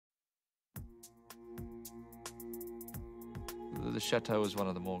the chateau was one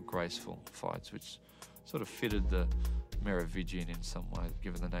of the more graceful fights, which sort of fitted the Merovingian in some way,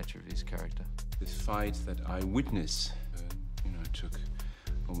 given the nature of his character. This fight that I witnessed, took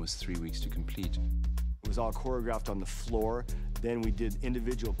almost 3 weeks to complete. It was all choreographed on the floor. Then we did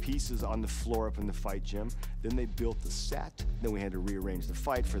individual pieces on the floor up in the fight gym. Then they built the set. Then we had to rearrange the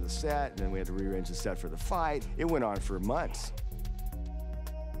fight for the set. Then we had to rearrange the set for the fight. It went on for months.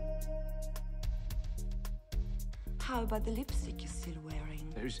 How about the lipstick you're still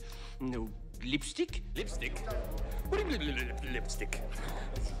wearing? There's no lipstick? Lipstick? What do you mean lipstick?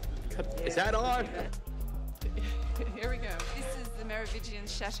 Is that on? Here we go. This is the Merovingian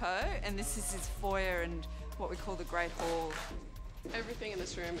chateau, and this is his foyer and what we call the Great Hall. Everything in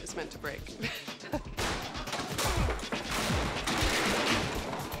this room is meant to break.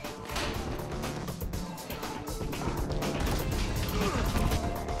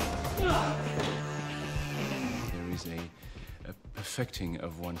 There is a perfecting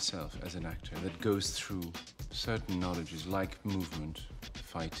of oneself as an actor that goes through certain knowledges like movement,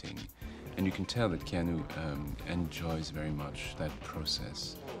 fighting, and you can tell that Keanu enjoys very much that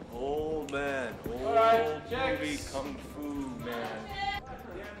process. Oh man, old movie kung fu man.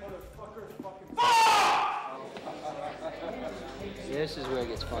 This is where it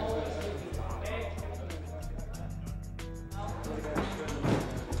gets fun.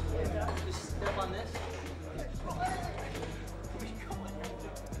 Just step on this.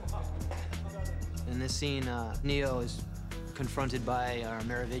 In this scene, Neo is confronted by our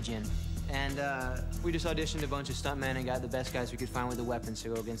Merovingian. And we just auditioned a bunch of stuntmen and got the best guys we could find with the weapons to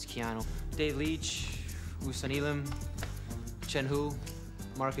go against Keanu. Dave Leach, Woosan Elam, Chen Hu,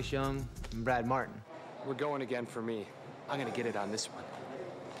 Marcus Young, and Brad Martin. We're going again for me. I'm gonna get it on this one.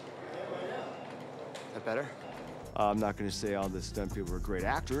 That better? I'm not going to say all the stunt people were great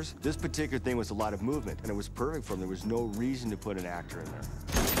actors. This particular thing was a lot of movement, and it was perfect for them. There was no reason to put an actor in there.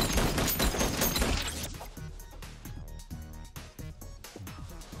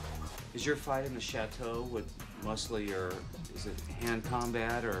 Is your fight in the chateau with mostly, or is it hand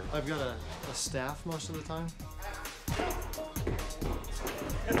combat, or? I've got a staff most of the time.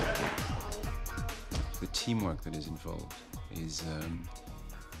 The teamwork that is involved is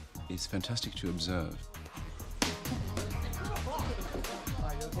fantastic to observe.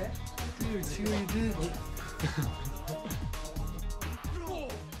 Are you okay? Dude, see what you did?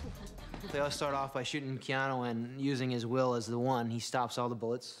 They all start off by shooting Keanu and using his will as the one. He stops all the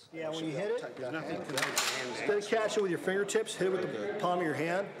bullets. Yeah, when you hit it, just gotta catch it with your fingertips, hit it with the palm of your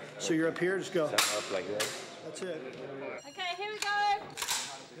hand. So you're up here, just go. Up like that. That's it. Okay, here we go.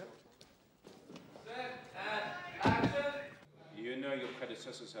 You know your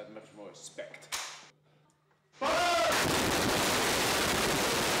predecessors had much more respect.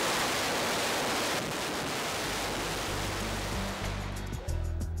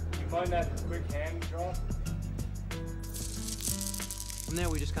 You mind that quick hand draw? From there,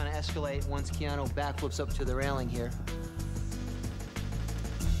 we just kind of escalate once Keanu backflips up to the railing here.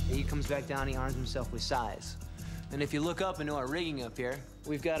 He comes back down, he arms himself with size. And if you look up into our rigging up here,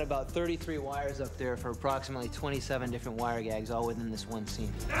 we've got about 33 wires up there for approximately 27 different wire gags, all within this one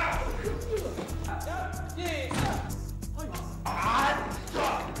scene.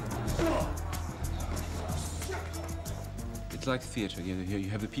 It's like theater. You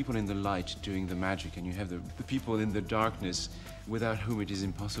have the people in the light doing the magic, and you have the people in the darkness without whom it is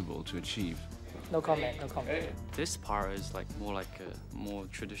impossible to achieve. No comment, no comment. This part is more like a more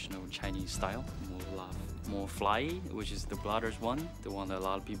traditional Chinese style, more fly, which is the Blooders one, the one that a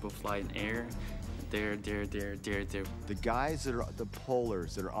lot of people fly in air. There. The guys that are the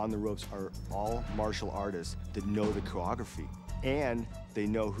pullers that are on the ropes are all martial artists that know the choreography, and they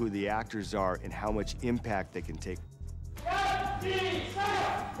know who the actors are and how much impact they can take.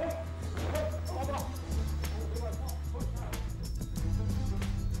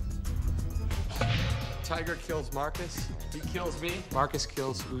 Tiger kills Marcus. He kills me. Marcus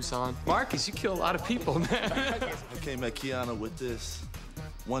kills Woosan. Marcus, you kill a lot of people, man. I came at Keanu with this.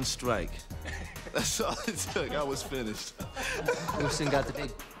 One strike. That's all it took. I was finished. Woosan got the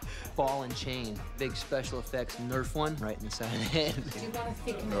big ball and chain, big special effects Nerf one right in the side of the head. Do you want to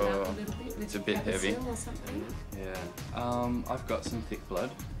thicken it up a little bit with It's a bit heavy. or something? Yeah. I've got some thick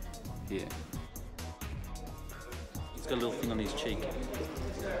blood here. He's got a little thing on his cheek.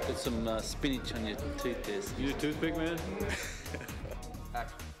 Got some spinach on your tooth there. You a toothpick, man?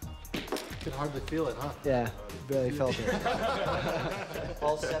 Could hardly feel it, huh? Yeah, barely felt it.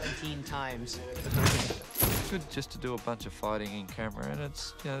 All 17 times. It's good just to do a bunch of fighting in camera, and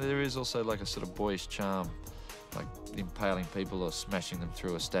it's, there is also like a sort of boyish charm, like impaling people or smashing them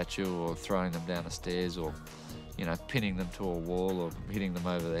through a statue or throwing them down the stairs or, you know, pinning them to a wall or hitting them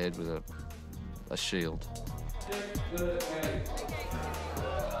over the head with a shield.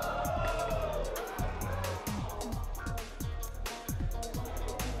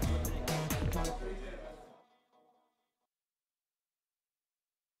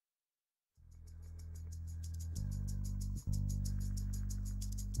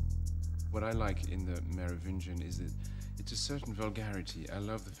 What I like in the Merovingian is that it's a certain vulgarity. I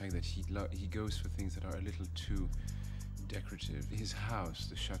love the fact that he goes for things that are a little too decorative. His house,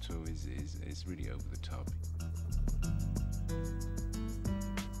 the chateau, is really over the top.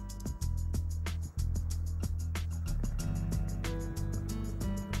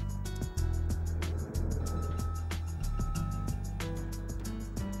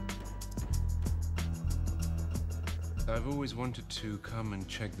 I've always wanted to come and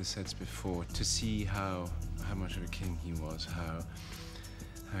check the sets before to see how much of a king he was,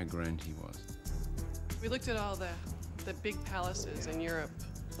 how grand he was. We looked at all the big palaces in Europe.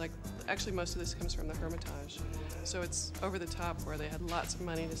 Like, actually most of this comes from the Hermitage. So it's over the top where they had lots of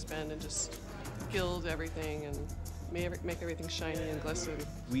money to spend and just gild everything and make everything shiny and glisten.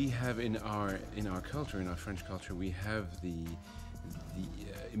 We have in our culture, in our French culture, we have the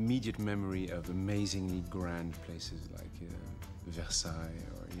immediate memory of amazingly grand places like Versailles,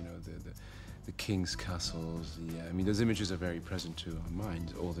 or you know the king's castles. I mean, those images are very present to our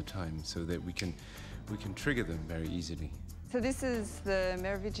minds all the time, so that we can trigger them very easily. So this is the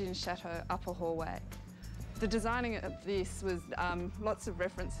Merovingian Chateau upper hallway. The designing of this was lots of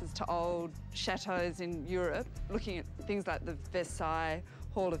references to old chateaux in Europe, looking at things like the Versailles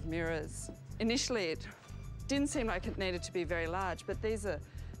Hall of Mirrors. Initially, it didn't seem like it needed to be very large, but these are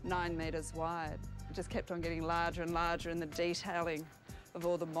 9 metres wide. It just kept on getting larger and larger, and the detailing of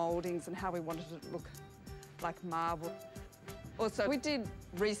all the mouldings and how we wanted it to look like marble. Also, we did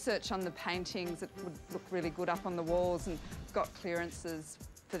research on the paintings that would look really good up on the walls and got clearances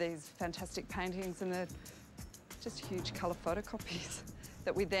for these fantastic paintings, and they're just huge colour photocopies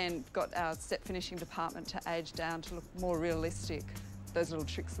that we then got our set finishing department to age down to look more realistic, those little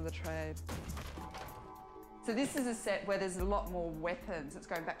tricks of the trade. So this is a set where there's a lot more weapons. It's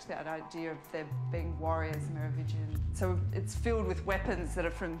going back to that idea of there being warriors, Merovingian. So it's filled with weapons that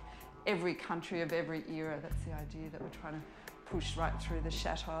are from every country of every era. That's the idea that we're trying to push right through the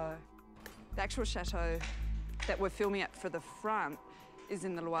chateau. The actual chateau that we're filming at for the front is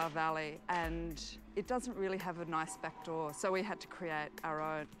in the Loire Valley, and it doesn't really have a nice back door, so we had to create our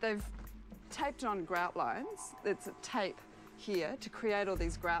own. They've taped on grout lines. It's a tape here to create all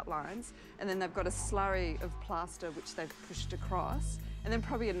these grout lines, and then they've got a slurry of plaster which they've pushed across, and then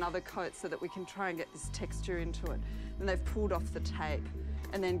probably another coat so that we can try and get this texture into it. And they've pulled off the tape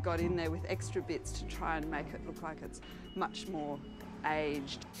and then got in there with extra bits to try and make it look like it's much more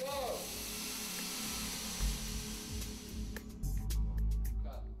aged.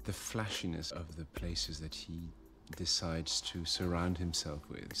 The flashiness of the places that he decides to surround himself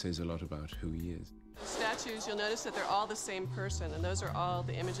with says a lot about who he is. The statues, you'll notice that they're all the same person, and those are all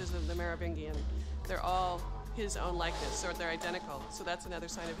the images of the Merovingian. They're all his own likeness, or they're identical. So that's another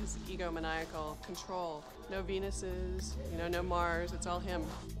sign of his egomaniacal control. No Venuses, no Mars, it's all him.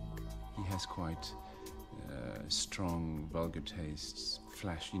 He has quite strong, vulgar tastes,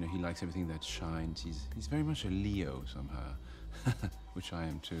 flash, he likes everything that shines. He's very much a Leo somehow, which I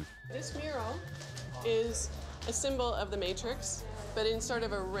am too. This mural is a symbol of the Matrix, but in sort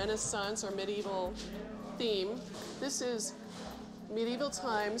of a Renaissance or medieval theme. This is medieval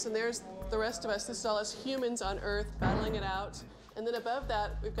times, and there's the rest of us. This is all us humans on Earth battling it out. And then above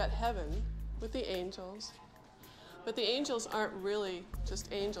that, we've got heaven with the angels. But the angels aren't really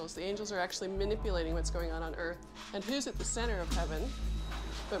just angels. The angels are actually manipulating what's going on Earth. And who's at the center of heaven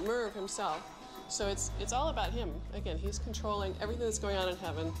but Merv himself? So it's all about him. Again, he's controlling everything that's going on in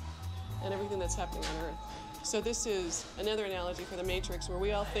heaven and everything that's happening on Earth. So this is another analogy for the Matrix, where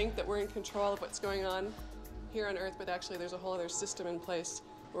we all think that we're in control of what's going on here on Earth, but actually there's a whole other system in place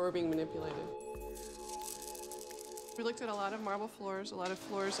where we're being manipulated. We looked at a lot of marble floors, a lot of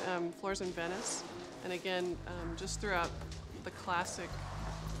floors in Venice, and again, just throughout the classic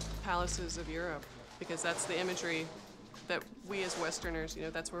palaces of Europe, because that's the imagery that we as Westerners,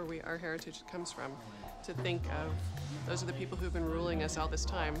 that's where our heritage comes from, to think of those are the people who've been ruling us all this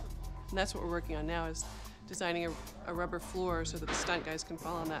time. And that's what we're working on now, is designing a rubber floor so that the stunt guys can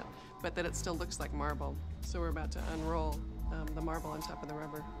fall on that, but that it still looks like marble. So we're about to unroll the marble on top of the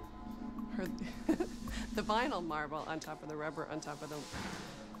rubber. Or the vinyl marble on top of the rubber on top of the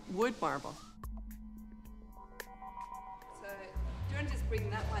wood marble. So do you want to just bring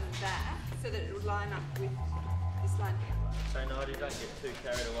that one back so that it will line up with this line? So no, don't get too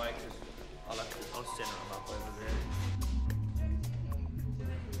carried away, because I'll center them up over there.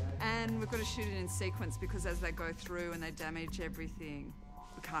 And we've got to shoot it in sequence because as they go through and they damage everything,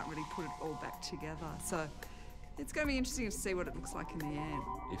 we can't really put it all back together. So it's going to be interesting to see what it looks like in the end.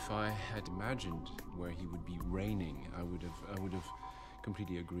 If I had imagined where he would be reigning, I would have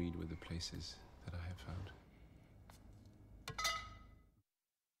completely agreed with the places that I have found.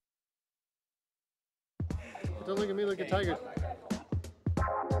 Don't look at me, look at Tiger.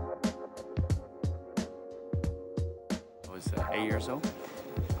 I was 8 years old.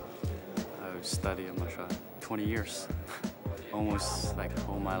 I studied martial art 20 years, almost like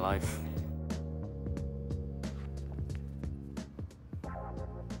all my life.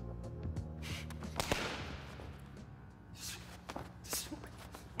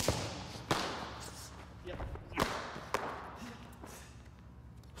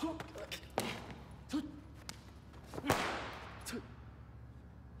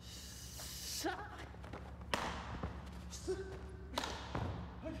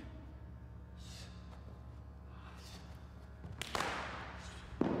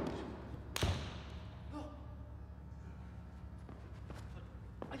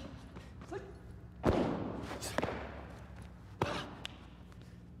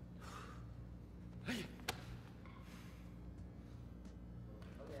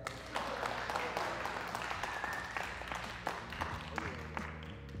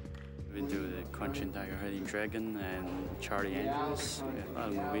 We do the Crunching Tiger, Herding Dragon, and Charlie Angels. A lot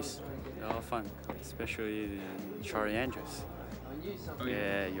of movies. They're all fun, especially Charlie Angels.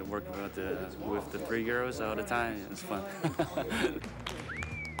 Yeah, you're working with the 3 girls all the time. It's fun.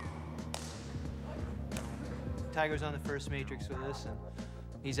 Tiger's on the first Matrix with us, and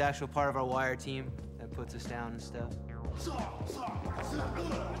he's actually part of our wire team that puts us down and stuff.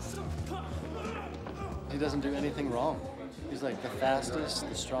 He doesn't do anything wrong. He's like the fastest,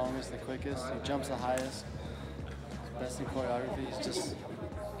 the strongest, the quickest. He jumps the highest. He's best in choreography. He's just,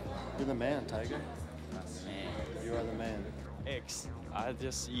 you're the man, Tiger. Man. You are the man. X. I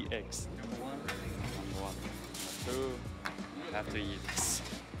just eat X. Number one. Number 2. I have to eat this.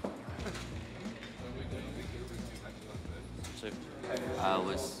 I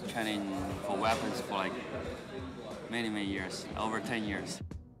was training for weapons for like many years, over 10 years.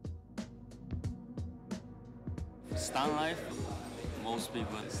 Stunt life, most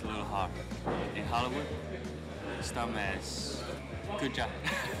people it's a little hard. In Hollywood, stuntman is good job.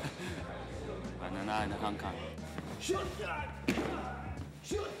 But not in Hong Kong. Shoot that!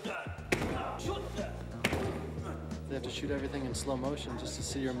 Shoot that! Shoot that! They have to shoot everything in slow motion just to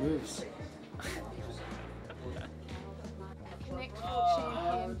see your moves.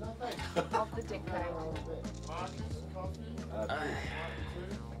 Champion of the decade.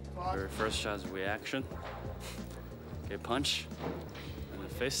 Your first shot's reaction. Get punch in the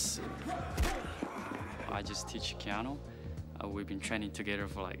face. I just teach Keanu. We've been training together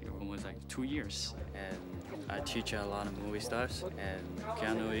for like almost like 2 years, and I teach a lot of movie stars. And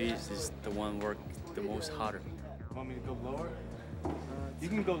Keanu is the one work the most harder. Want me to go lower? You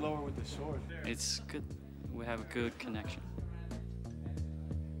can go lower with the sword. It's good. We have a good connection.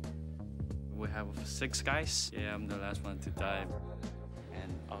 We have 6 guys. Yeah, I'm the last one to die.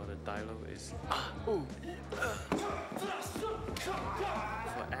 And all the dialogue is For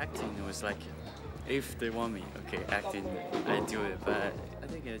acting, it was like, if they want me, okay, acting, I do it. But I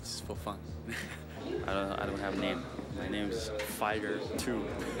think it's for fun. I don't have a name. My name is Fighter 2.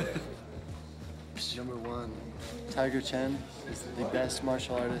 Number 1, Tiger Chen is the best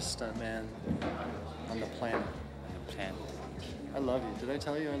martial artist stuntman on the planet. I love you. Did I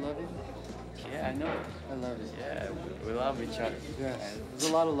tell you I love you? Yeah, I know. I love you. Yeah, we love each other. Yes. There's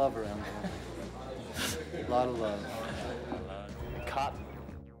a lot of love around here. A lot of love. Cut.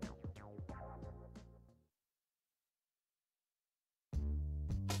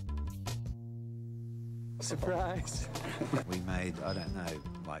 Surprise. We made, I don't know,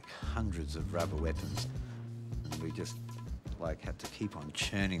 like hundreds of rubber weapons. And we just like had to keep on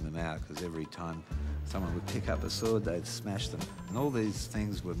churning them out because every time someone would pick up a sword, they'd smash them. And all these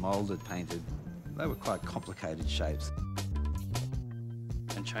things were molded, painted. They were quite complicated shapes.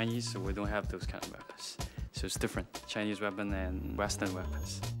 In Chinese, so we don't have those kind of weapons. So it's different, Chinese weapon and Western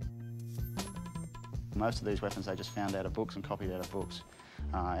weapons. Most of these weapons they just found out of books and copied out of books,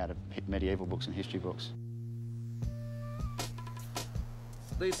 out of medieval books and history books.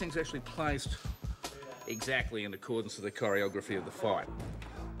 These things are actually placed exactly in accordance with the choreography of the fight.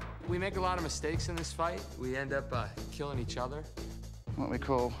 We make a lot of mistakes in this fight. We end up killing each other. What we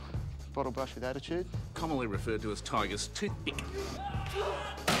call bottle brush with attitude. Commonly referred to as Tiger's toothpick.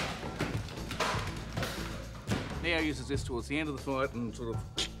 Neo uses this towards the end of the fight and sort of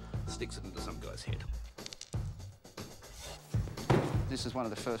sticks it into some guy's head. This is one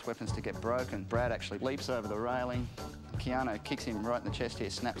of the first weapons to get broken. Brad actually leaps over the railing. Keanu kicks him right in the chest here,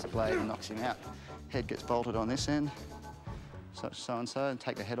 snaps the blade and knocks him out. Head gets bolted on this end, so and so, and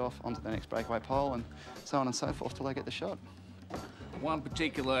take the head off onto the next breakaway pole, and so on and so forth till they get the shot. One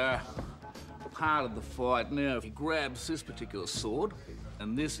particular part of the fight now, he grabs this particular sword,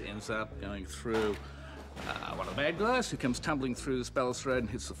 and this ends up going through one of the bad guys who comes tumbling through this balustrade and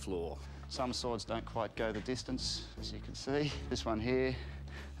hits the floor. Some swords don't quite go the distance, as you can see. This one here,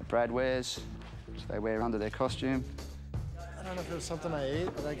 that Brad wears, which they wear under their costume. I don't know if it was something I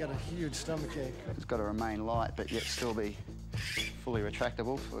ate, but I got a huge stomachache. It's got to remain light, but yet still be fully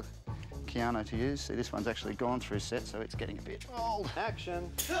retractable for Keanu to use. See, this one's actually gone through set, so it's getting a bit old.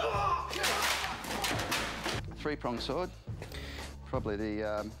 Action! Three-pronged sword. Probably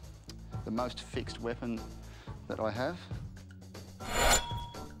the most fixed weapon that I have.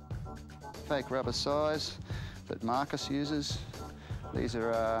 Fake rubber size that Marcus uses. These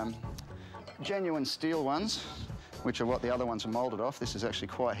are genuine steel ones, which are what the other ones are moulded off. This is actually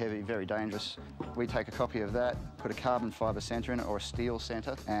quite heavy, very dangerous. We take a copy of that, put a carbon fibre centre in it or a steel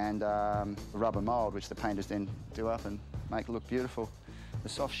centre, and a rubber mould, which the painters then do up and make look beautiful. The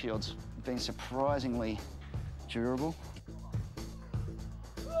soft shield's been surprisingly durable.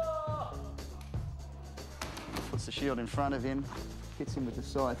 Puts the shield in front of him, hits him with the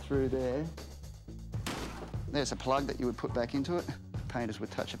side through there. There's a plug that you would put back into it. Painters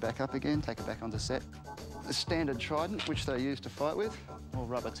would touch it back up again, take it back onto set. The standard trident, which they use to fight with, all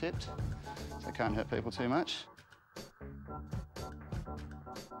rubber tipped, so it can't hurt people too much.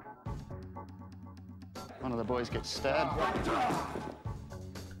 One of the boys gets stabbed.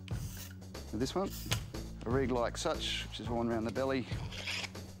 With this one, a rig like such, which is worn around the belly.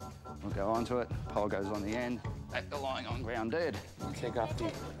 We'll go onto it, pole goes on the end, back to lying on ground dead. Take off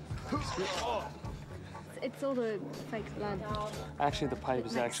the... It's all the fake blood. Actually, the pipe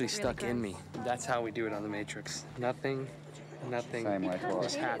is actually stuck in me. That's how we do it on the Matrix. Nothing Same way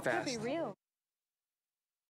was half-assed. Real.